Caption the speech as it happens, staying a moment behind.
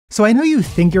So I know you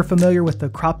think you're familiar with the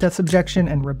crop deaths objection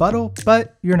and rebuttal,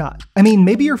 but you're not. I mean,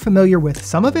 maybe you're familiar with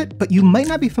some of it, but you might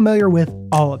not be familiar with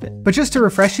all of it. But just to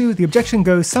refresh you, the objection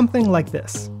goes something like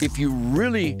this. If you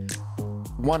really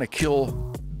want to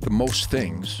kill the most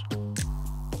things,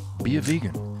 be a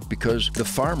vegan. Because the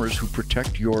farmers who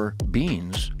protect your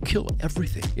beans kill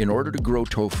everything. In order to grow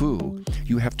tofu,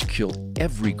 you have to kill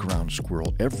every ground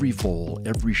squirrel, every vole,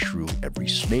 every shrew, every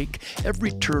snake,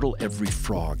 every turtle, every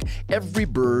frog, every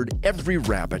bird, every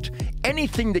rabbit.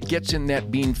 Anything that gets in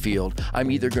that bean field,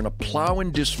 I'm either going to plow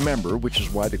and dismember, which is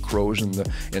why the crows and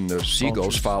the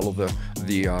seagulls follow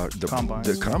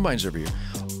the combines every year.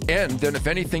 And then if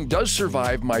anything does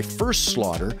survive my first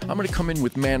slaughter, I'm going to come in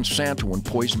with Monsanto and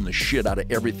poison the shit out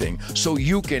of everything so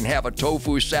you can have a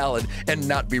tofu salad and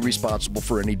not be responsible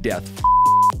for any death.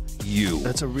 You.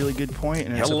 That's a really good point,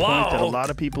 and it's a point that a lot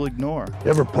of people ignore.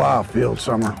 You ever plow a field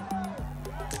summer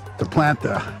to plant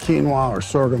the quinoa or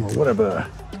sorghum or whatever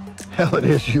the hell it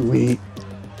is you eat?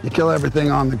 You kill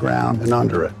everything on the ground and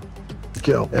under it. You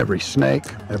kill every snake,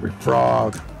 every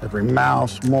frog, every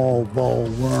mouse, mole, vole,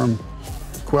 worm.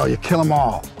 Well, you kill them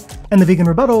all. And the vegan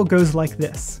rebuttal goes like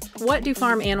this. What do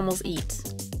farm animals eat?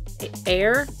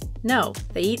 Air? No,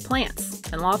 they eat plants,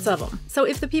 and lots of them. So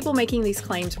if the people making these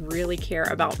claims really care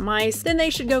about mice, then they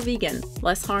should go vegan.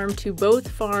 Less harm to both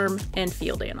farm and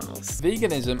field animals.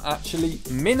 Veganism actually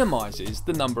minimizes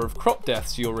the number of crop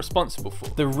deaths you're responsible for.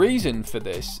 The reason for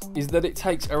this is that it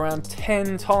takes around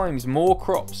 10 times more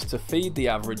crops to feed the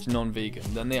average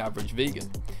non-vegan than the average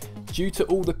vegan. Due to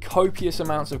all the copious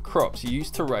amounts of crops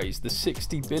used to raise the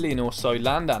 60 billion or so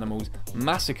land animals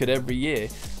massacred every year,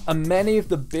 and many of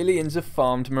the billions of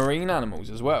farmed marine animals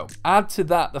as well. Add to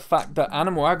that the fact that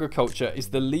animal agriculture is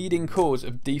the leading cause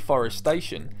of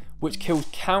deforestation, which kills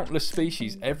countless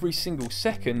species every single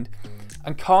second,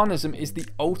 and carnism is the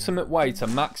ultimate way to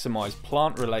maximize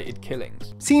plant-related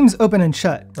killings. Seems open and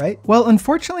shut, right? Well,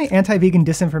 unfortunately, anti-vegan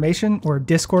disinformation, or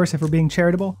discourse if we're being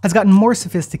charitable, has gotten more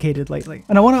sophisticated lately.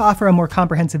 And I want to offer a more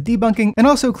comprehensive debunking and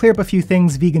also clear up a few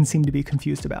things vegans seem to be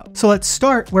confused about. So let's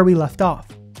start where we left off.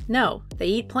 No, they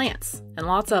eat plants, and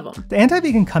lots of them. The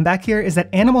anti-vegan comeback here is that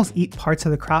animals eat parts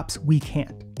of the crops we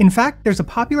can't. In fact, there's a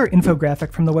popular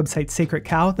infographic from the website Sacred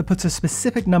Cow that puts a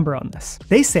specific number on this.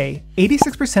 They say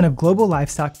 86% of global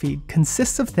livestock feed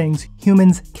consists of things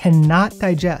humans cannot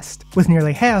digest, with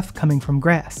nearly half coming from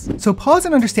grass. So pause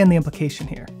and understand the implication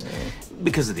here.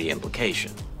 Because of the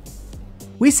implication.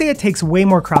 We say it takes way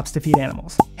more crops to feed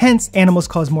animals. Hence, animals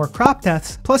cause more crop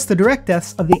deaths, plus the direct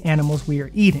deaths of the animals we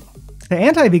are eating. The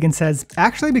anti-vegan says,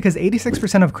 actually because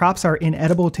 86% of crops are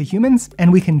inedible to humans and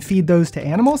we can feed those to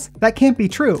animals, that can't be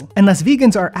true, unless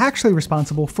vegans are actually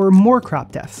responsible for more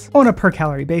crop deaths on a per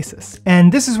calorie basis.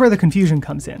 And this is where the confusion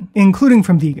comes in, including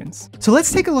from vegans. So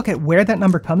let's take a look at where that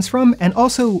number comes from and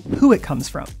also who it comes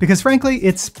from, because frankly,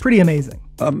 it's pretty amazing.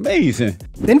 Amazing.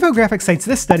 The infographic cites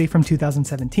this study from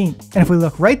 2017. And if we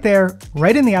look right there,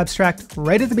 right in the abstract,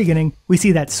 right at the beginning, we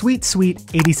see that sweet, sweet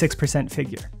 86%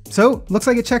 figure. So looks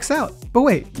like it checks out. But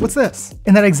wait, what's this?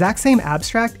 In that exact same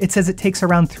abstract, it says it takes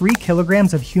around 3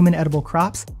 kilograms of human edible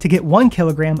crops to get 1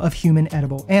 kilogram of human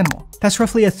edible animal. That's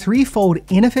roughly a 3-fold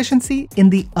inefficiency in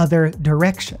the other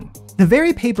direction. The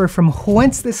very paper from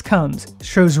whence this comes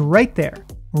shows right there,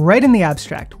 right in the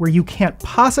abstract, where you can't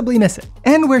possibly miss it.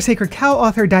 And where Sacred Cow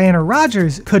author Diana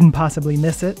Rogers couldn't possibly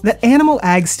miss it, that animal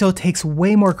ag still takes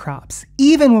way more crops,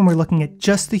 even when we're looking at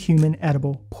just the human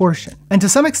edible portion. And to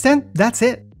some extent, that's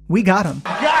it. We got him.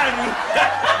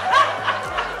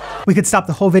 We could stop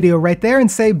the whole video right there and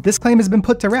say this claim has been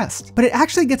put to rest. But it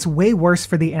actually gets way worse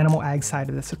for the animal ag side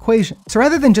of this equation. So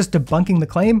rather than just debunking the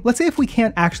claim, let's say if we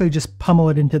can't actually just pummel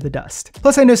it into the dust.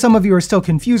 Plus I know some of you are still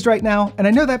confused right now, and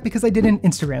I know that because I did an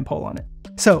Instagram poll on it.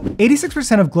 So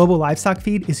 86% of global livestock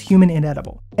feed is human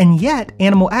inedible, and yet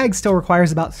animal ag still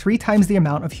requires about 3 times the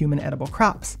amount of human edible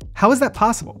crops. How is that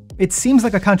possible? It seems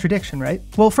like a contradiction, right?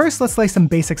 Well, first let's lay some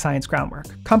basic science groundwork.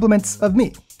 Compliments of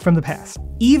me from the past.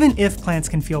 Even if plants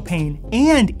can feel pain,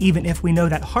 and even if we know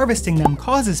that harvesting them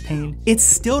causes pain, it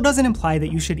still doesn't imply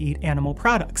that you should eat animal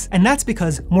products. And that's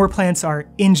because more plants are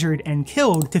injured and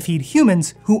killed to feed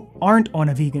humans who aren't on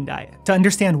a vegan diet. To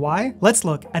understand why, let's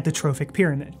look at the trophic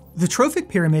pyramid. The trophic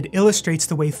pyramid illustrates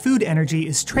the way food energy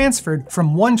is transferred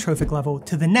from one trophic level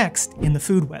to the next in the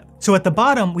food web. So at the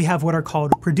bottom, we have what are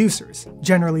called producers,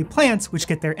 generally plants which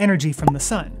get their energy from the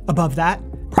sun. Above that,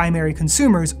 primary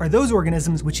consumers are those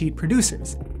organisms which eat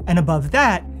producers. And above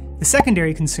that, the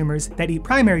secondary consumers that eat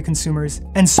primary consumers,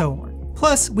 and so on.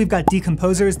 Plus, we've got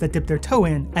decomposers that dip their toe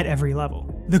in at every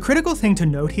level. The critical thing to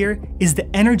note here is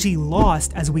the energy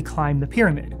lost as we climb the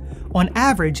pyramid. On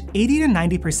average, 80 to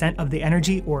 90% of the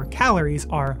energy or calories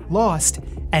are lost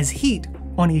as heat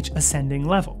on each ascending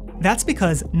level. That's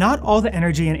because not all the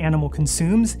energy an animal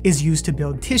consumes is used to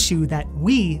build tissue that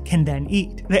we can then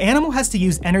eat. The animal has to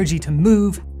use energy to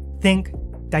move, think,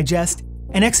 digest,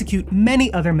 and execute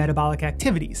many other metabolic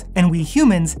activities, and we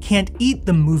humans can't eat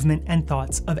the movement and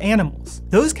thoughts of animals.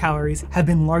 Those calories have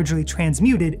been largely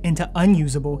transmuted into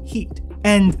unusable heat.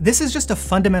 And this is just a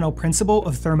fundamental principle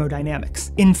of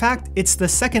thermodynamics. In fact, it's the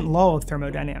second law of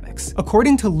thermodynamics.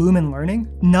 According to Lumen learning,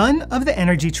 none of the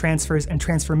energy transfers and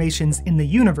transformations in the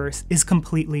universe is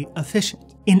completely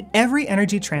efficient. In every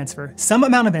energy transfer, some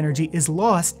amount of energy is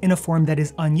lost in a form that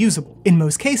is unusable. In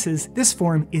most cases, this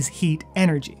form is heat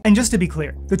energy. And just to be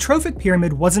clear, the trophic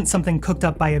pyramid wasn't something cooked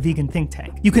up by a vegan think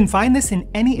tank. You can find this in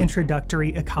any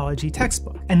introductory ecology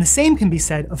textbook. And the same can be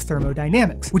said of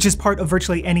thermodynamics, which is part of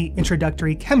virtually any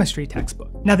introductory chemistry textbook.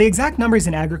 Now, the exact numbers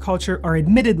in agriculture are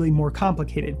admittedly more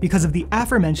complicated because of the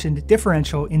aforementioned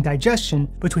differential in digestion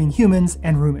between humans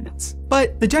and ruminants.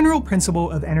 But the general principle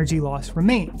of energy loss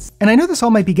remains. And I know this all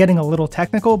might be getting a little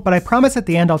technical, but I promise at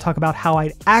the end I'll talk about how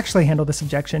I'd actually handle this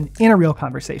objection in a real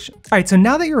conversation. All right, so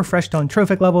now that you're refreshed on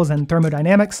trophic levels and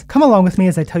thermodynamics, come along with me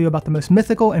as I tell you about the most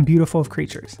mythical and beautiful of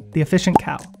creatures, the efficient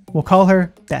cow. We'll call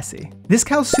her Bessie. This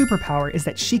cow's superpower is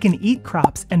that she can eat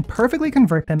crops and perfectly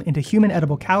convert them into human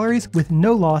edible calories with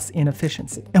no loss in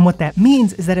efficiency. And what that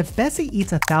means is that if Bessie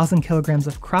eats 1,000 kilograms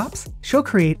of crops, she'll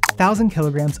create 1,000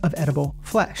 kilograms of edible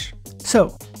flesh.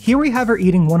 So here we have her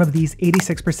eating one of these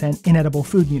 86% inedible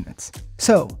food units.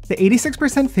 So the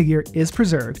 86% figure is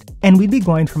preserved, and we'd be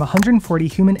going from 140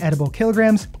 human edible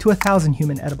kilograms to 1,000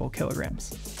 human edible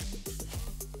kilograms.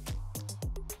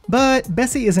 But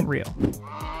Bessie isn't real.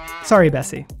 Sorry,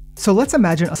 Bessie. So let's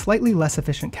imagine a slightly less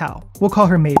efficient cow. We'll call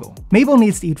her Mabel. Mabel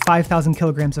needs to eat 5,000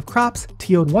 kilograms of crops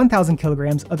to yield 1,000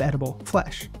 kilograms of edible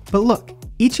flesh. But look,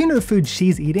 each unit of food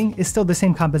she's eating is still the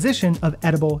same composition of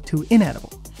edible to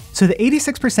inedible. So the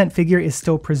 86% figure is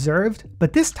still preserved,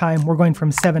 but this time we're going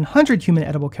from 700 human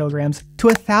edible kilograms to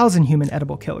 1,000 human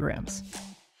edible kilograms.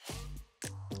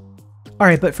 All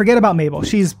right, but forget about Mabel.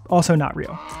 She's also not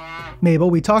real.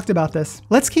 Mabel, we talked about this.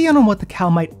 Let's key in on what the cow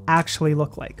might actually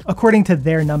look like, according to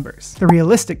their numbers. The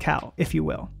realistic cow, if you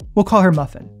will. We'll call her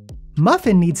Muffin.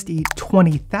 Muffin needs to eat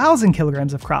 20,000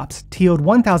 kilograms of crops to yield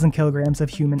 1,000 kilograms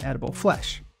of human edible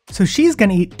flesh. So she's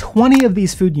gonna eat 20 of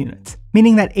these food units,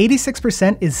 meaning that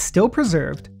 86% is still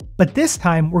preserved, but this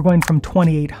time we're going from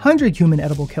 2,800 human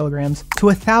edible kilograms to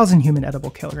 1,000 human edible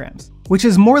kilograms, which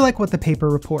is more like what the paper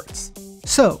reports.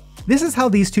 So this is how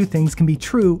these two things can be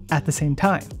true at the same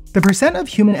time. The percent of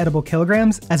human edible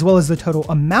kilograms, as well as the total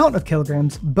amount of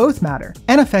kilograms, both matter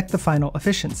and affect the final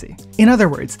efficiency. In other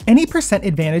words, any percent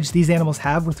advantage these animals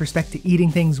have with respect to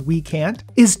eating things we can't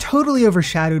is totally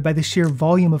overshadowed by the sheer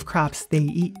volume of crops they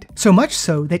eat. So much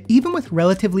so that even with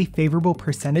relatively favorable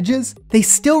percentages, they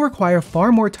still require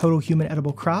far more total human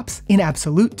edible crops in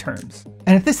absolute terms.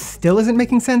 And if this still isn't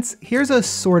making sense, here's a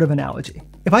sort of analogy.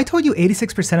 If I told you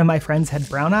 86% of my friends had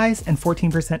brown eyes and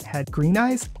 14% had green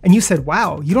eyes, and you said,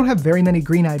 wow, you don't have very many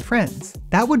green-eyed friends,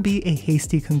 that would be a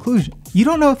hasty conclusion. You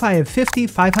don't know if I have 50,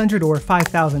 500, or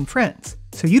 5,000 friends.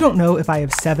 So you don't know if I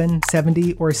have 7,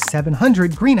 70, or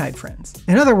 700 green-eyed friends.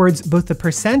 In other words, both the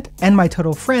percent and my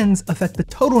total friends affect the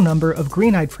total number of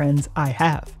green-eyed friends I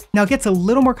have. Now it gets a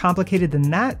little more complicated than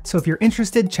that, so if you're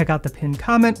interested, check out the pinned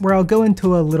comment where I'll go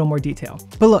into a little more detail.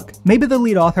 But look, maybe the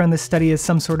lead author on this study is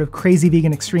some sort of crazy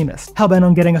vegan extremist, hellbent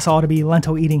on getting us all to be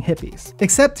lentil-eating hippies.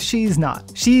 Except she's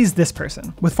not. She's this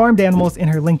person, with farmed animals in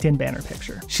her LinkedIn banner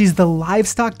picture. She's the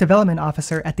Livestock Development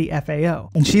Officer at the FAO,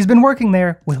 and she's been working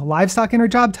there with livestock in her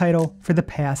job title for the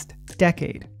past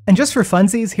decade. And just for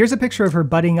funsies, here's a picture of her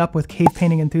buddying up with cave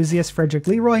painting enthusiast Frederick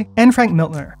Leroy and Frank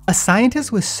Mitloener, a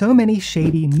scientist with so many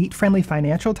shady, meat-friendly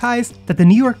financial ties that the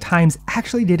New York Times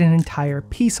actually did an entire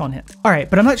piece on him. All right,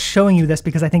 but I'm not showing you this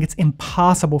because I think it's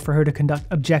impossible for her to conduct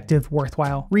objective,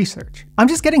 worthwhile research. I'm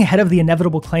just getting ahead of the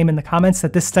inevitable claim in the comments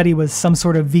that this study was some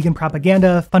sort of vegan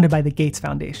propaganda funded by the Gates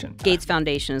Foundation. Gates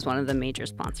Foundation is one of the major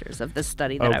sponsors of this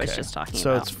study that I was just talking about.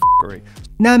 So it's f***ery.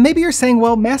 Now, maybe you're saying,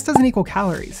 well, mass doesn't equal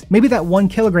calories. Maybe that 1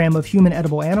 kilogram of human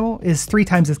edible animal is 3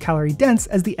 times as calorie dense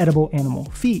as the edible animal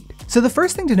feed. So the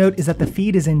first thing to note is that the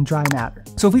feed is in dry matter.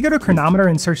 So if we go to Chronometer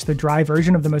and search the dry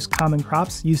version of the most common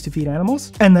crops used to feed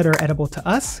animals and that are edible to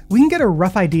us, we can get a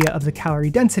rough idea of the calorie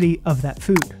density of that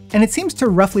food. And it seems to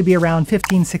roughly be around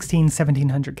 15, 16,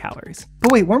 1700 calories.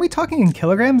 But wait, weren't we talking in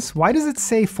kilograms? Why does it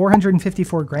say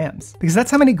 454 grams? Because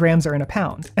that's how many grams are in a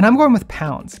pound. And I'm going with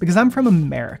pounds because I'm from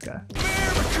America.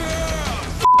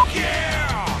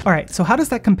 Yeah! Alright, so how does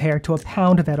that compare to a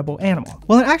pound of edible animal?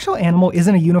 Well, an actual animal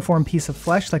isn't a uniform piece of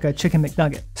flesh like a chicken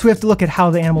McNugget. So we have to look at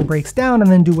how the animal breaks down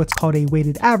and then do what's called a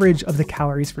weighted average of the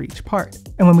calories for each part.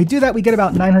 And when we do that, we get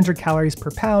about 900 calories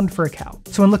per pound for a cow.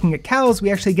 So when looking at cows,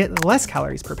 we actually get less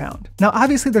calories per pound. Now,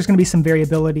 obviously there's going to be some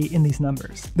variability in these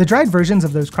numbers. The dried versions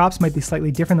of those crops might be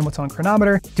slightly different than what's on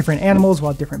Chronometer, different animals will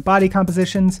have different body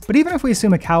compositions, but even if we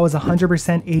assume a cow is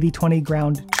 100% 80-20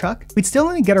 ground chuck, we'd still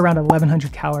only get around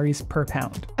 1100 calories per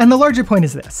pound. And the larger point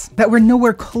is this, that we're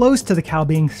nowhere close to the cow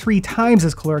being 3 times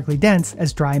as calorically dense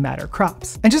as dry matter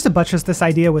crops. And just to buttress this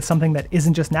idea with something that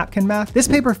isn't just napkin math, this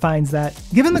paper finds that,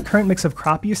 given the current mix of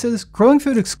crop uses, growing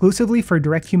food exclusively for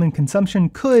direct human consumption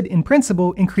could, in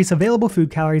principle, increase available food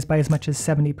calories by as much as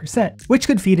 70%, which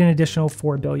could feed an additional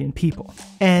 4 billion people.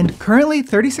 And currently,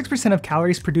 36% of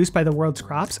calories produced by the world's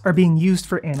crops are being used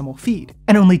for animal feed,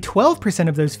 and only 12%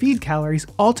 of those feed calories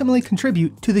ultimately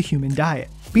contribute to the human diet.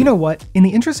 But you know what? In the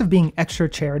interest of being extra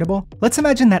charitable, let's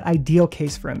imagine that ideal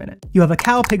case for a minute. You have a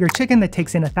cow, pig, or chicken that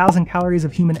takes in 1,000 calories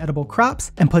of human edible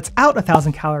crops and puts out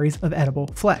 1,000 calories of edible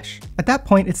flesh. At that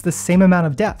point, it's the same amount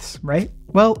of deaths, right?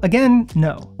 Well, again,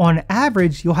 no. On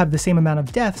average, you'll have the same amount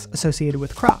of deaths associated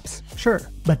with crops, sure.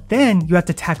 But then you have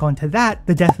to tack onto that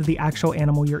the death of the actual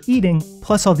animal you're eating,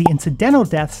 plus all the incidental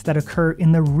deaths that occur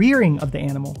in the rearing of the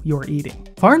animal you're eating.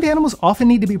 Farmed animals often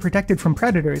need to be protected from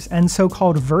predators and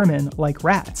so-called vermin like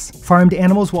rats. Farmed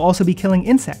animals will also be killing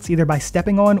insects, either by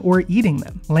stepping on or eating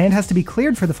them. Land has to be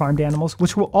cleared for the farmed animals,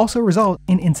 which will also result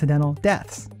in incidental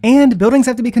deaths. And buildings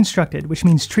have to be constructed, which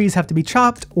means trees have to be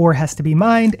chopped, ore has to be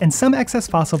mined, and some excess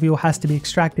fossil fuel has to be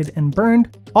extracted and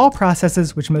burned, all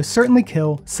processes which most certainly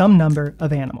kill some number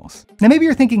of animals. Now maybe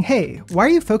you're thinking, hey, why are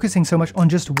you focusing so much on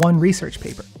just one research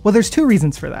paper? Well, there's 2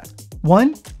 reasons for that.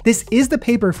 One, this is the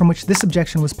paper from which this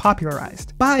objection was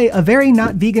popularized by a very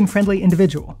not vegan-friendly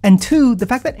individual. And 2, the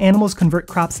fact that animals convert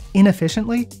crops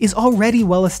inefficiently is already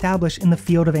well established in the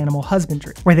field of animal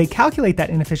husbandry, where they calculate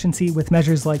that inefficiency with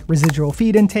measures like residual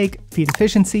feed intake, feed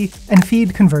efficiency, and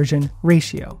feed conversion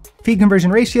ratio. Feed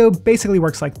conversion ratio basically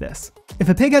works like this. If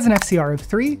a pig has an FCR of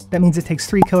 3, that means it takes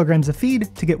 3 kilograms of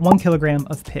feed to get 1 kilogram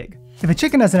of pig. If a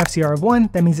chicken has an FCR of 1,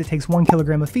 that means it takes 1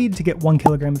 kilogram of feed to get 1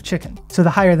 kilogram of chicken. So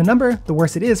the higher the number, the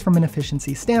worse it is from an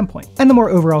efficiency standpoint, and the more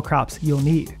overall crops you'll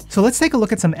need. So let's take a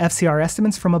look at some FCR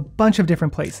estimates from a bunch of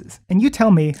different places, and you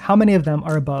tell me how many of them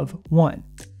are above 1.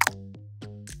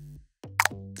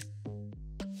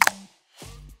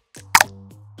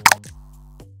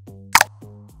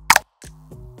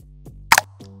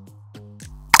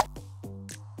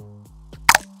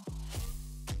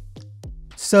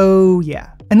 So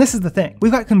yeah, and this is the thing.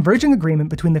 We've got converging agreement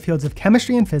between the fields of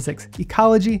chemistry and physics,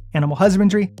 ecology, animal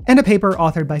husbandry, and a paper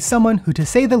authored by someone who, to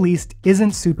say the least,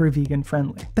 isn't super vegan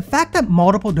friendly. The fact that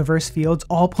multiple diverse fields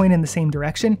all point in the same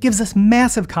direction gives us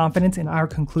massive confidence in our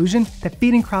conclusion that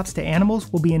feeding crops to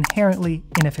animals will be inherently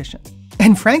inefficient.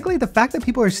 And frankly, the fact that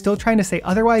people are still trying to say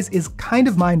otherwise is kind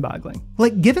of mind-boggling.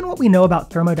 Like, given what we know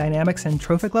about thermodynamics and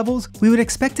trophic levels, we would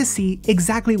expect to see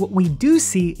exactly what we do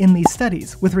see in these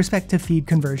studies with respect to feed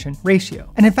conversion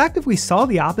ratio. And in fact, if we saw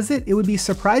the opposite, it would be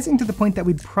surprising to the point that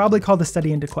we'd probably call the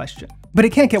study into question. But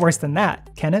it can't get worse than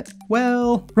that, can it?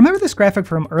 Well, remember this graphic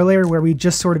from earlier where we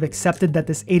just sort of accepted that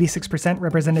this 86%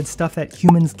 represented stuff that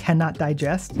humans cannot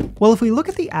digest? Well, if we look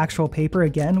at the actual paper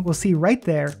again, we'll see right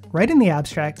there, right in the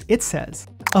abstract, it says,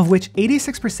 of which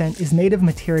 86% is made of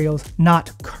materials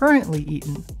not currently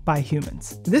eaten by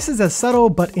humans. This is a subtle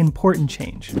but important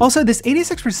change. Also, this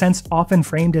 86% is often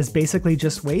framed as basically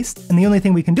just waste, and the only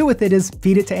thing we can do with it is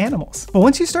feed it to animals. But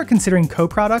once you start considering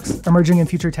co-products, emerging in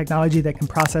future technology that can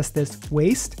process this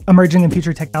waste, emerging in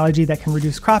future technology that can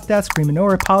reduce crop deaths, green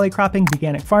manure, polycropping,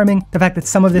 veganic farming, the fact that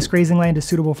some of this grazing land is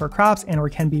suitable for crops and or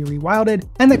can be rewilded,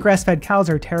 and that grass-fed cows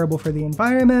are terrible for the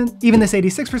environment, even this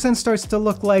 86% starts to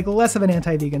look like less of an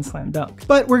anti-vegan slam dunk.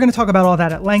 But we're going to talk about all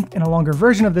that at length in a longer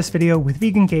version of this video with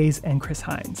Vegan Gaze and Chris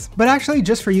Hines. But actually,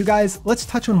 just for you guys, let's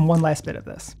touch on one last bit of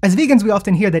this. As vegans, we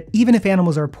often hear that even if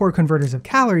animals are poor converters of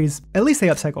calories, at least they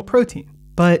upcycle protein.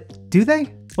 But do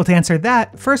they? Well, to answer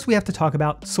that, first we have to talk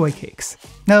about soy cakes.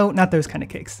 No, not those kind of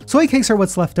cakes. Soy cakes are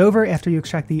what's left over after you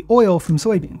extract the oil from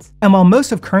soybeans. And while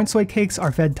most of current soy cakes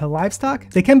are fed to livestock,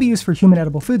 they can be used for human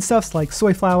edible foodstuffs like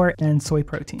soy flour and soy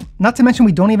protein. Not to mention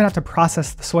we don't even have to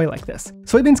process the soy like this.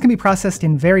 Soybeans can be processed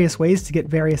in various ways to get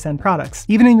various end products,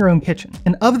 even in your own kitchen.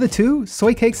 And of the two,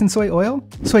 soy cakes and soy oil,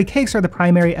 soy cakes are the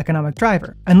primary economic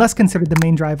driver, and thus considered the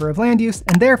main driver of land use,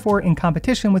 and therefore in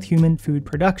competition with human food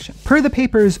production. Per the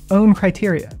paper's own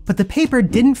criteria, bacteria. But the paper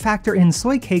didn't factor in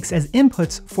soy cakes as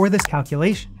inputs for this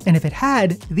calculation. And if it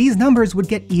had, these numbers would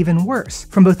get even worse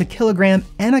from both a kilogram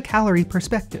and a calorie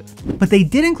perspective. But they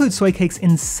did include soy cakes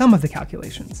in some of the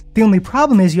calculations. The only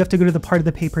problem is you have to go to the part of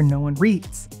the paper no one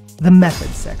reads, the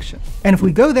methods section. And if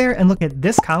we go there and look at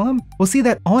this column, we'll see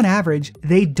that on average,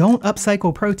 they don't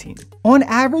upcycle protein. On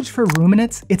average for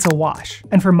ruminants, it's a wash.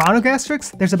 And for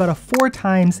monogastrics, there's about a 4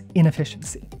 times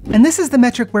inefficiency. And this is the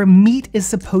metric where meat is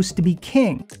supposed to be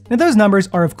king. Now those numbers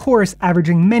are of course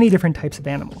averaging many different types of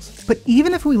animals. But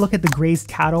even if we look at the grazed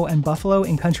cattle and buffalo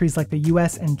in countries like the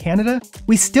US and Canada,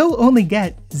 we still only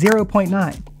get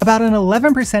 0.9, about an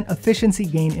 11% efficiency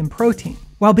gain in protein,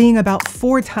 while being about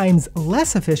 4 times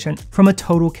less efficient from a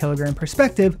total kilogram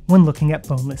perspective when looking at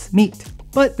boneless meat.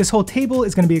 But this whole table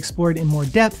is going to be explored in more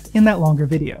depth in that longer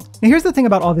video. Now here's the thing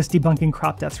about all this debunking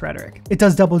crop deaths rhetoric. It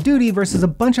does double duty versus a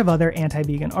bunch of other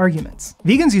anti-vegan arguments.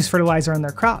 Vegans use fertilizer on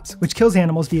their crops, which kills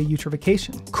animals via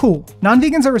eutrophication. Cool.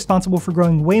 Non-vegans are responsible for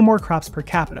growing way more crops per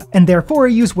capita, and therefore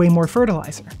use way more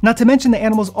fertilizer. Not to mention the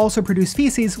animals also produce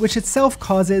feces, which itself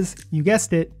causes, you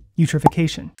guessed it,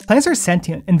 eutrophication. Plants are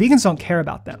sentient, and vegans don't care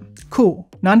about them. Cool.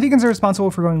 Non-vegans are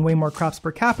responsible for growing way more crops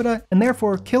per capita, and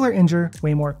therefore kill or injure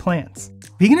way more plants.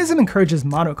 Veganism encourages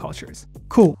monocultures.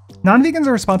 Cool. Non-vegans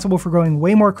are responsible for growing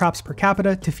way more crops per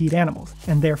capita to feed animals,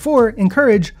 and therefore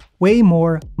encourage way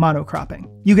more monocropping.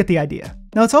 You get the idea.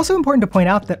 Now it's also important to point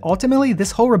out that ultimately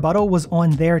this whole rebuttal was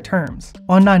on their terms,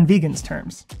 on non-vegans'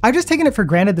 terms. I've just taken it for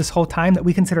granted this whole time that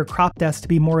we consider crop deaths to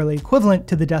be morally equivalent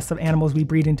to the deaths of animals we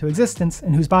breed into existence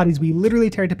and whose bodies we literally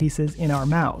tear to pieces in our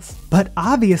mouths. But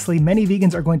obviously many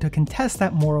vegans are going to contest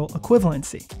that moral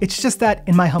equivalency. It's just that,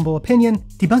 in my humble opinion,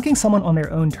 debunking someone on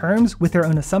their own terms with their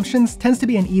own assumptions tends to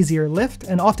be an easier lift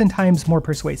and oftentimes more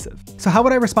persuasive. So how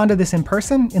would I respond to this in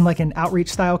person, in like an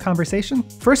outreach style conversation?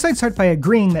 First, I'd start by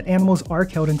agreeing that animals are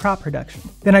killed in crop production.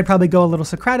 Then I'd probably go a little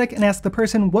Socratic and ask the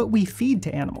person what we feed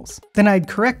to animals. Then I'd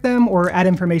correct them or add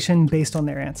information based on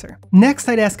their answer. Next,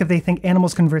 I'd ask if they think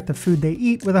animals convert the food they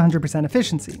eat with 100%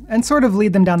 efficiency, and sort of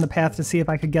lead them down the path to see if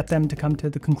I could get them to come to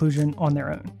the conclusion on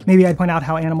their own. Maybe I'd point out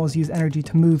how animals use energy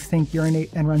to move, think,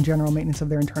 urinate, and run general maintenance of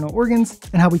their internal organs,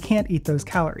 and how we can't eat those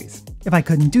calories. If I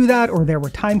couldn't do that, or there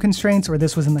were time constraints, or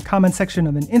this was in the comment section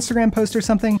of an Instagram post or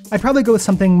something, I'd probably go with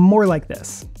something more like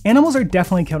this. Animals are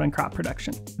definitely killed in crop production.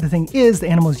 The thing is, the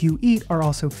animals you eat are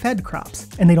also fed crops,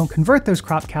 and they don't convert those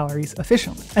crop calories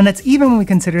efficiently. And that's even when we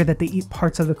consider that they eat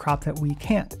parts of the crop that we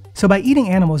can't. So by eating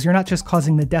animals, you're not just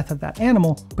causing the death of that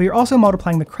animal, but you're also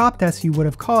multiplying the crop deaths you would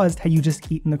have caused had you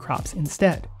just eaten the crops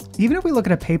instead. Even if we look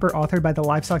at a paper authored by the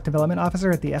Livestock Development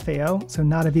Officer at the FAO, so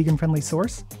not a vegan-friendly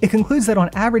source, it concludes that on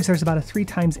average there's about a 3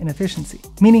 times inefficiency,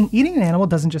 meaning eating an animal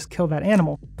doesn't just kill that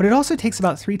animal, but it also takes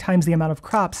about 3 times the amount of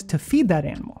crops to feed that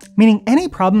animal. Meaning any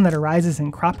problem that arises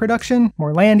in crop production,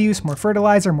 more land use, more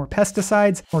fertilizer, more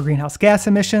pesticides, more greenhouse gas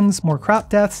emissions, more crop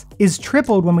deaths, is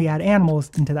tripled when we add animals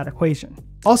into that equation.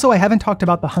 Also, I haven't talked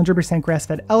about the 100%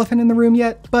 grass-fed elephant in the room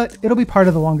yet, but it'll be part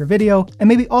of the longer video, and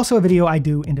maybe also a video I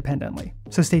do independently,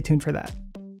 so stay tuned for that.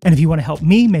 And if you want to help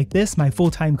me make this my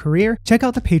full-time career, check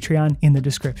out the Patreon in the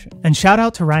description. And shout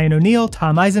out to Ryan O'Neill,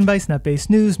 Tom Eisenbeiss, Nut Based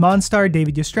News, Monstar,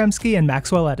 David Yastrzemski, and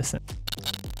Maxwell Edison.